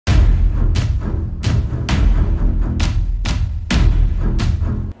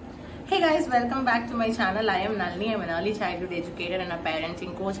guys, welcome back to my channel. I am Nalini. I'm an early childhood educator and a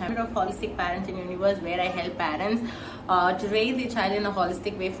parenting coach. I'm a holistic parenting universe where I help parents to raise their child in a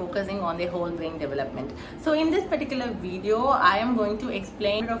holistic way, focusing on their whole brain development. So in this particular video, I am going to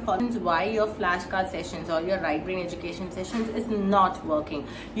explain why your flashcard sessions or your right brain education sessions is not working.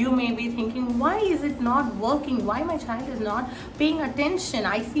 You may be thinking, why is it not working? Why my child is not paying attention?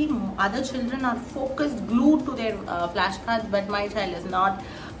 I see other children are focused, glued to their flashcards, but my child is not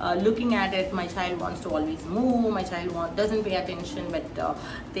looking at it. My child wants to always move. My child doesn't pay attention, but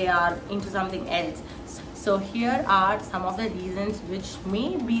they are into something else. So here are some of the reasons which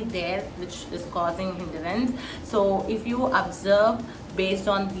may be there, which is causing hindrance. So if you observe based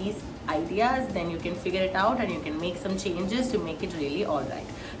on these ideas, then you can figure it out and you can make some changes to make it really all right.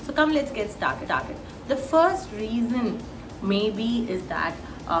 So come, let's get started. The first reason maybe is that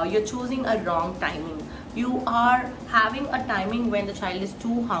you're choosing a wrong timing. You are having a timing when the child is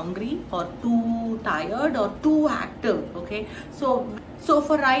too hungry or too tired or too active. Okay, so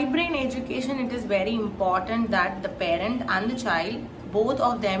for right brain education, it is very important that the parent and the child, both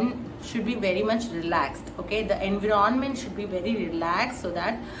of them, should be very much relaxed. Okay, the environment should be very relaxed so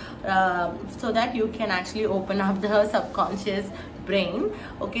that you can actually open up the subconscious brain.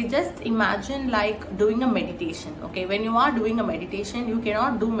 Okay, just imagine like doing a meditation. Okay, when you are doing a meditation, you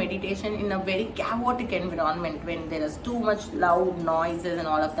cannot do meditation in a very chaotic environment when there is too much loud noises and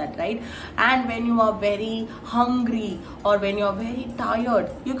all of that, right? And when you are very hungry or when you are very tired,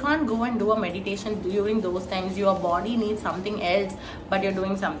 you can't go and do a meditation during those times. Your body needs something else, but you're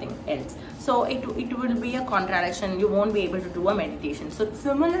doing something else. So it will be a contradiction. You won't be able to do a meditation. So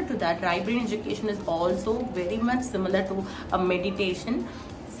similar to that, right brain education is also very much similar to a meditation.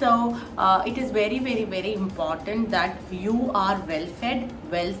 So it is very, very, very important that you are well fed,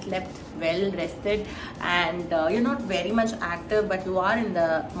 well slept, well rested, and you're not very much active, but you are in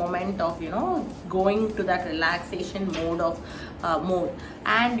the moment of going to that relaxation mode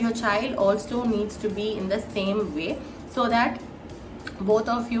and your child also needs to be in the same way, so that both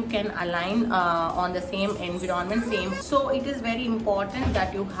of you can align on the same environment, so it is very important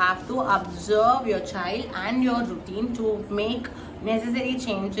that you have to observe your child and your routine to make necessary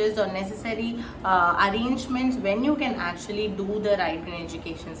changes or necessary arrangements when you can actually do the right brain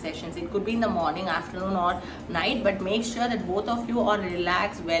education sessions. It could be in the morning, afternoon, or night, but make sure that both of you are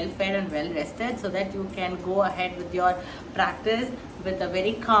relaxed, well fed and well rested, so that you can go ahead with your practice with a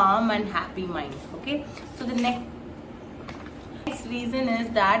very calm and happy mind. Okay, so the next reason is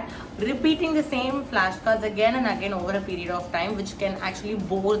that repeating the same flashcards again and again over a period of time, which can actually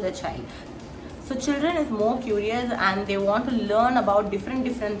bore the child. So children is more curious and they want to learn about different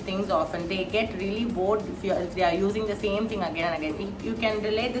things. Often they get really bored if they are using the same thing again and again. You can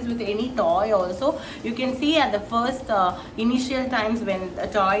relate this with any toy also. You can see at the first initial times when a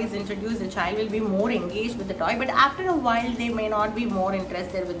toy is introduced, the child will be more engaged with the toy, but after a while they may not be more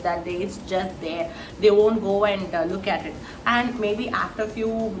interested with that. It's just there. They won't go and look at it, and maybe after a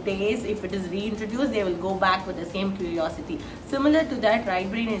few days, if it is reintroduced, they will go back with the same curiosity. Similar to that, right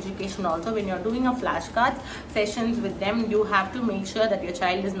brain education also, when you're doing a flashcards sessions with them, you have to make sure that your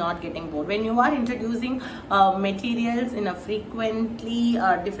child is not getting bored. When you are introducing materials in a frequently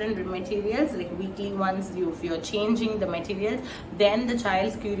different materials, like weekly ones, if you're changing the materials, then the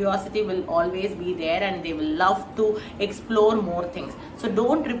child's curiosity will always be there and they will love to explore more things. So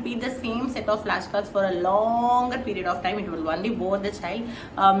don't repeat the same set of flashcards for a longer period of time. It will only bore the child.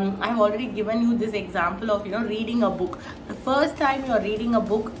 I've already given you this example of reading a book. The first time you are reading a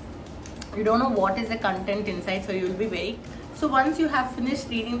book, you don't know what is the content inside, so you will be very. So once you have finished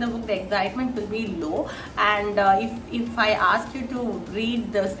reading the book, the excitement will be low, and if I ask you to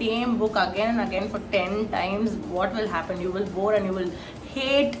read the same book again and again for 10 times, what will happen? You will bore and you will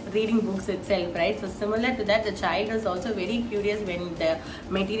hate reading books itself, right? So similar to that, the child is also very curious when the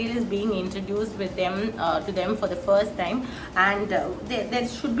material is being introduced with them to them for the first time, and there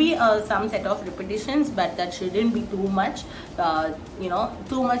should be some set of repetitions, but that shouldn't be too much.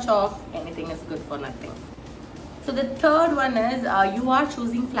 Too much of anything is good for nothing. So the third one is you are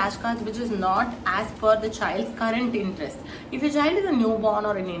choosing flashcards which is not as per the child's current interest. If your child is a newborn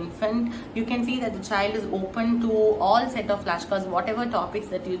or an infant, you can see that the child is open to all set of flashcards. Whatever topics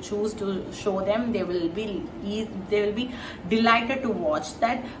that you choose to show them, they will be delighted to watch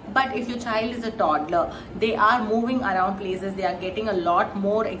that. But if your child is a toddler, they are moving around places, they are getting a lot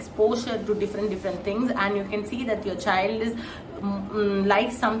more exposure to different things, and you can see that your child is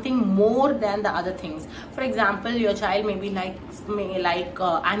like something more than the other things. For example, your child may like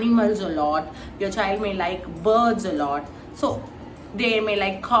animals a lot, your child may like birds a lot. So they may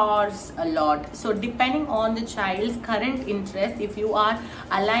like cars a lot. So depending on the child's current interest, if you are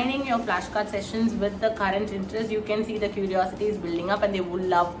aligning your flashcard sessions with the current interest, you can see the curiosity is building up and they would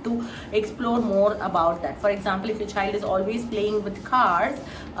love to explore more about that. For example, if your child is always playing with cars,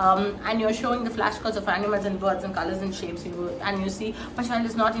 and you're showing the flashcards of animals and birds and colors and shapes, and you see my child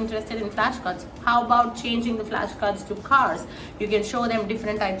is not interested in flashcards, how about changing the flashcards to cars? You can show them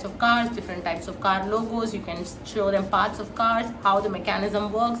different types of cars, different types of car logos, you can show them parts of cars, how the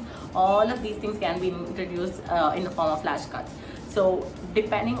mechanism works. All of these things can be introduced in the form of flashcards. So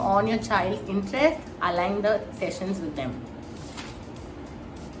depending on your child's interest, align the sessions with them.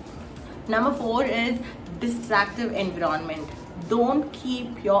 Number 4 is distractive environment. Don't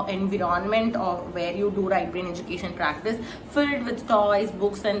keep your environment or where you do right brain education practice filled with toys,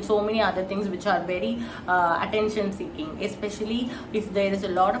 books and so many other things which are very attention seeking. Especially if there is a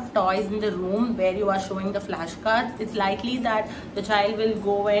lot of toys in the room where you are showing the flashcards, it's likely that the child will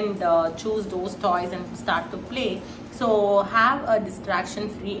go and choose those toys and start to play. So have a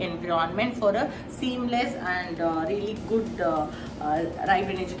distraction-free environment for a seamless and really good right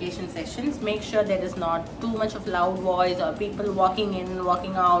brain education sessions. Make sure there is not too much of loud voice or people walking in,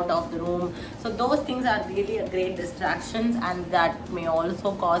 walking out of the room. So those things are really a great distractions, and that may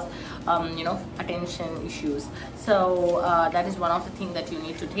also cause attention issues. So that is one of the things that you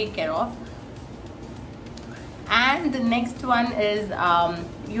need to take care of. And the next one is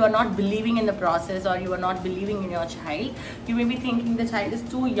you are not believing in the process, or you are not believing in your child. You may be thinking the child is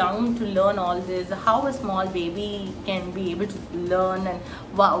too young to learn all this. How a small baby can be able to learn, and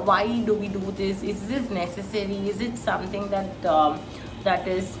why do we do this? Is this necessary? Is it something that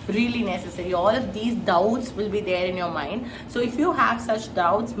is really necessary? All of these doubts will be there in your mind. So if you have such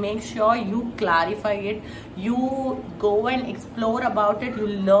doubts, make sure you clarify it. You go and explore about it. You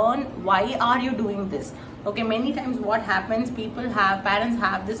learn why are you doing this. Okay, many times what happens, parents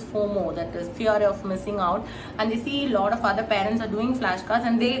have this FOMO, that is fear of missing out, and they see a lot of other parents are doing flashcards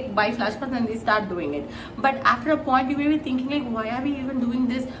and they buy flashcards and they start doing it. But after a point you may be thinking like, why are we even doing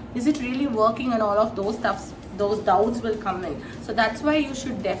this? Is it really working? And all of those stuffs, those doubts will come in. So that's why you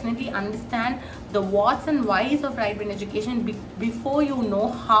should definitely understand the whats and whys of right brain education before you know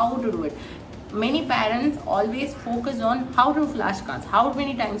how to do it. Many parents always focus on how to do flashcards, how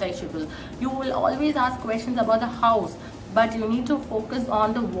many times I should do. You will always ask questions about the hows, but you need to focus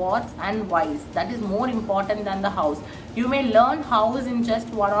on the whats and whys. That is more important than the hows. You may learn hows in just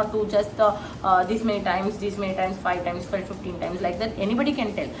 1 or 2, just this many times, 5 times, 15 times, like that. Anybody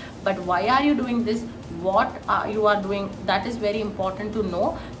can tell. But why are you doing this? What you are doing? That is very important to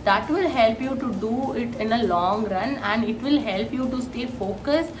know. That will help you to do it in a long run, and it will help you to stay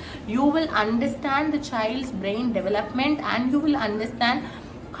focused. You will understand the child's brain development, and you will understand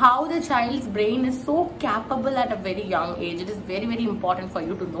how the child's brain is so capable at a very young age. It is very, very important for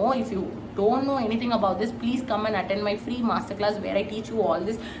you to know. If you don't know anything about this, please come and attend my free masterclass where I teach you all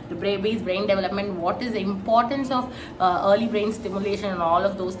this, the baby's brain development, what is the importance of early brain stimulation, and all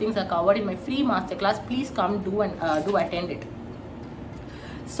of those things are covered in my free masterclass. Please come do attend it.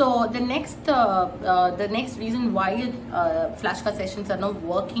 So the next reason why flashcard sessions are not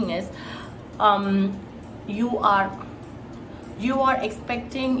working is you are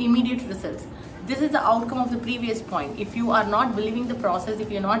expecting immediate results. This is the outcome of the previous point. If you are not believing the process,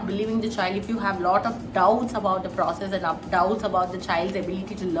 if you're not believing the child, if you have a lot of doubts about the process and doubts about the child's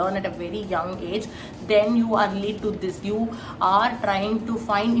ability to learn at a very young age, then you are led to this. You are trying to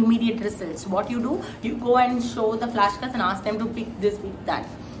find immediate results. What you do, you go and show the flashcards and ask them to pick this, pick that.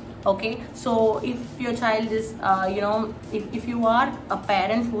 Okay, so if your child is if you are a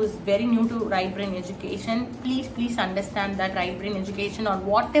parent who is very new to right brain education, please understand that right brain education or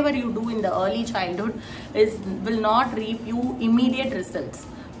whatever you do in the early childhood will not reap you immediate results.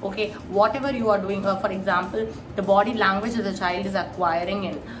 Okay, whatever you are doing, for example, the body language that the child is acquiring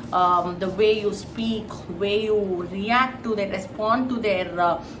in, the way you speak, way you react to their, respond to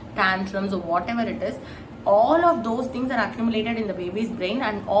their tantrums or whatever it is, all of those things are accumulated in the baby's brain,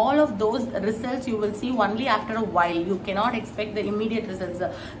 and all of those results you will see only after a while. You cannot expect the immediate results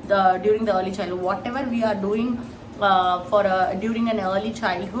during the early childhood. Whatever we are doing during an early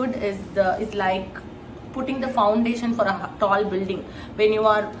childhood is like putting the foundation for a tall building. When you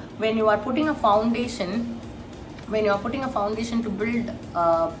are putting a foundation, to build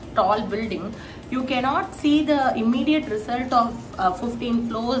a tall building, you cannot see the immediate result of 15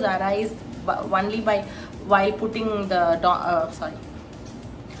 floors arise only while putting the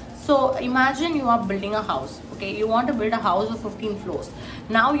So imagine you are building a house. Okay, you want to build a house of 15 floors.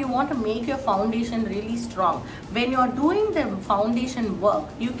 Now you want to make your foundation really strong. When you are doing the foundation work,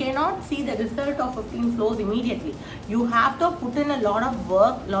 you cannot see the result of 15 floors immediately. You have to put in a lot of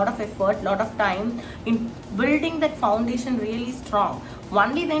work, lot of effort, lot of time in building that foundation really strong.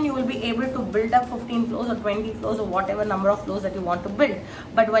 Only then you will be able to build up 15 floors or 20 floors or whatever number of floors that you want to build.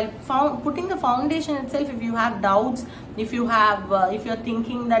 But while putting the foundation itself, if you have doubts, if you're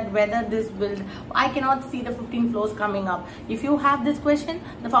thinking that whether this will, I cannot see the 15 floors coming up. If you have this question,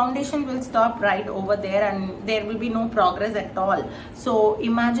 the foundation will stop right over there and there will be no progress at all. So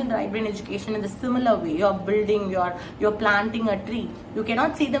imagine right brain education in the similar way. You're building, you're planting a tree. You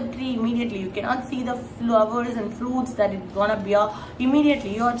cannot see the tree immediately. You cannot see the flowers and fruits that it's gonna bear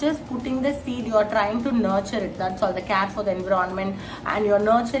immediately. You're just putting the seed, you're trying to nurture it. That's all, the care for the environment, and you're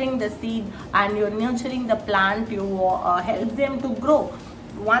nurturing the seed and you're nurturing the plant. You help them to grow.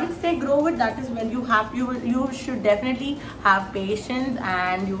 Once they grow it, that is when you should definitely have patience,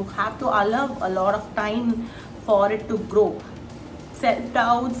 and you have to allow a lot of time for it to grow.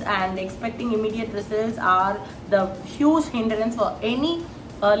 Self-doubts and expecting immediate results are the huge hindrance for any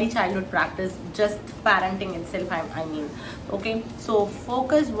early childhood practice, just parenting itself, I mean. Okay, so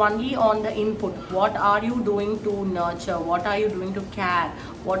focus only on the input. What are you doing to nurture? What are you doing to care?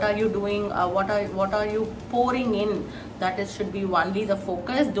 What are you doing? What are you pouring in? That is should be only the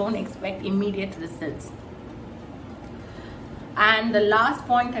focus. Don't expect immediate results. And the last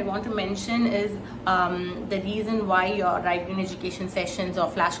point I want to mention is the reason why your right brain education sessions or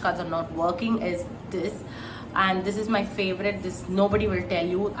flashcards are not working is this. And this is my favorite. This nobody will tell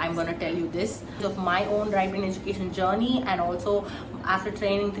you. I'm going to tell you this of my own right brain education journey, and also after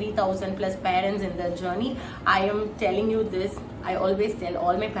training 3,000 plus parents in their journey, I am telling you this. I always tell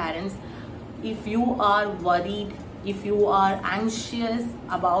all my parents, if you are worried, if you are anxious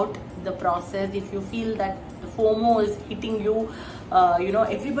about the process, if you feel that the FOMO is hitting you,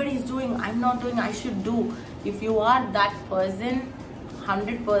 everybody is doing, I'm not doing, I should do. If you are that person,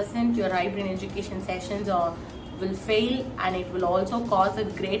 100% your right brain education sessions will fail, and it will also cause a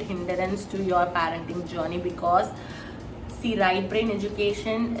great hindrance to your parenting journey. Because see, right brain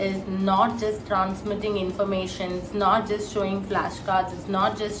education is not just transmitting information, it's not just showing flashcards, it's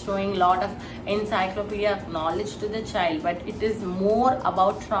not just showing a lot of encyclopedia knowledge to the child, but it is more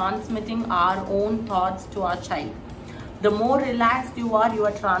about transmitting our own thoughts to our child. The more relaxed you are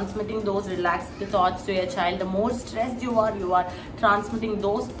transmitting those relaxed thoughts to your child. The more stressed you are transmitting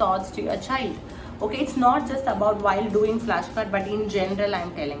those thoughts to your child. Okay, it's not just about while doing flashcard, but in general,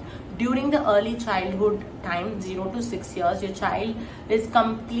 I'm telling. During the early childhood time, 0 to 6 years, your child is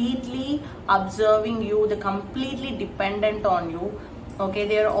completely observing you, they're completely dependent on you. Okay,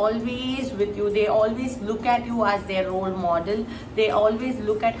 they are always with you. They always look at you as their role model. They always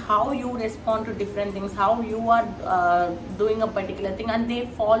look at how you respond to different things, how you are doing a particular thing, and they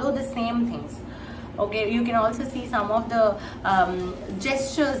follow the same things. Okay, you can also see some of the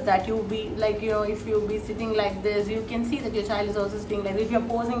gestures that you be like, if you be sitting like this, you can see that your child is also sitting like this. If you're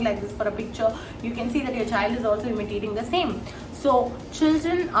posing like this for a picture, you can see that your child is also imitating the same. So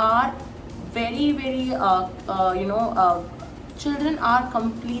children are very children are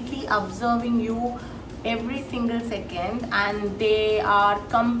completely observing you every single second, and they are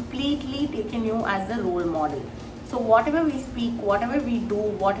completely taking you as a role model. So whatever we speak, whatever we do,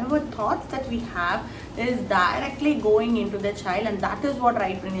 whatever thoughts that we have is directly going into the child, and that is what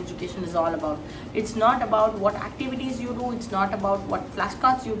right brain education is all about. It's not about what activities you do, it's not about what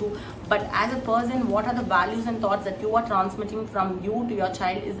flashcards you do, but as a person, what are the values and thoughts that you are transmitting from you to your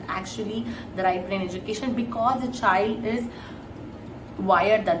child is actually the right brain education, because the child is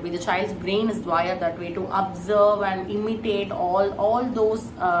wired that way. The child's brain is wired that way to observe and imitate all those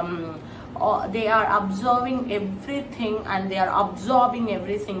they are observing everything, and they are absorbing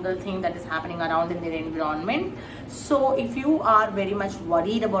every single thing that is happening around in their environment. So if you are very much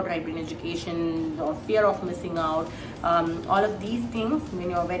worried about right brain education or fear of missing out, all of these things,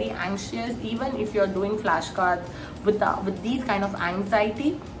 when you're very anxious, even if you're doing flashcards with these kind of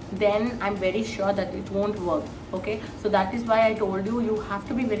anxiety, then I'm very sure that it won't work. Okay, so that is why I told you, you have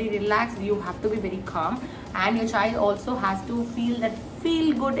to be very relaxed, you have to be very calm, and your child also has to feel that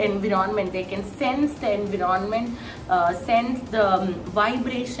feel good environment. They can sense the environment, sense the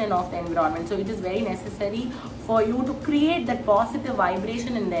vibration of the environment. So it is very necessary for you to create that positive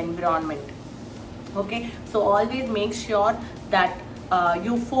vibration in the environment. Okay, so always make sure that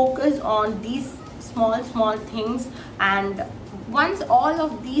you focus on these small things, and Once all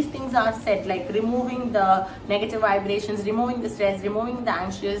of these things are set, like removing the negative vibrations, removing the stress, removing the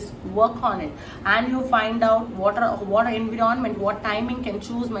anxious, work on it, and you find out what environment, what timing can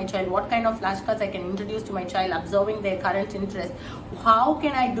choose my child, what kind of flashcards I can introduce to my child, observing their current interest, how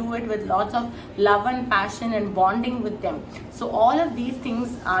can I do it with lots of love and passion and bonding with them. So all of these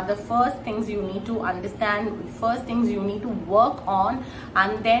things are the first things you need to understand, first things you need to work on,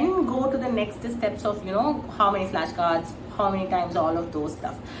 and then go to the next steps of, you know, how many flashcards, how many times, all of those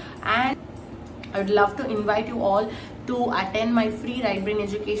stuff. And I would love to invite you all to attend my free Right Brain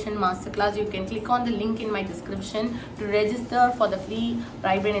Education Masterclass. You can click on the link in my description to register for the free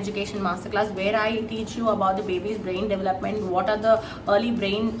Right Brain Education Masterclass, where I teach you about the baby's brain development, what are the early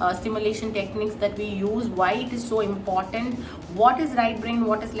brain stimulation techniques that we use, why it is so important, what is right brain,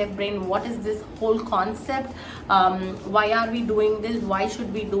 what is left brain, what is this whole concept, why are we doing this, why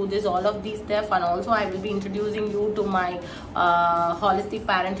should we do this, all of these stuff. And also I will be introducing you to my holistic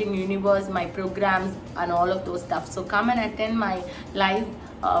parenting universe, my programs, and all of those stuff. So come and attend my live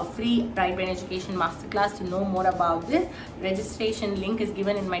free Right Brain Education Masterclass to know more about this. Registration link is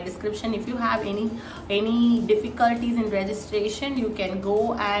given in my description. If you have any difficulties in registration, you can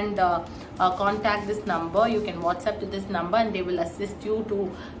go and contact this number. You can WhatsApp to this number and they will assist you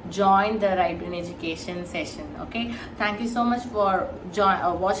to join the Right Brain Education session. Okay, thank you so much for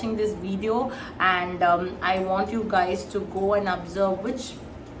watching this video, and I want you guys to go and observe which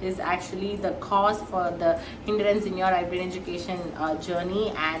is actually the cause for the hindrance in your right brain education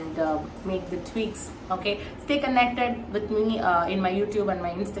journey, and make the tweaks. Okay, stay connected with me in my YouTube and my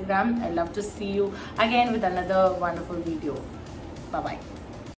Instagram. I love to see you again with another wonderful video. Bye bye.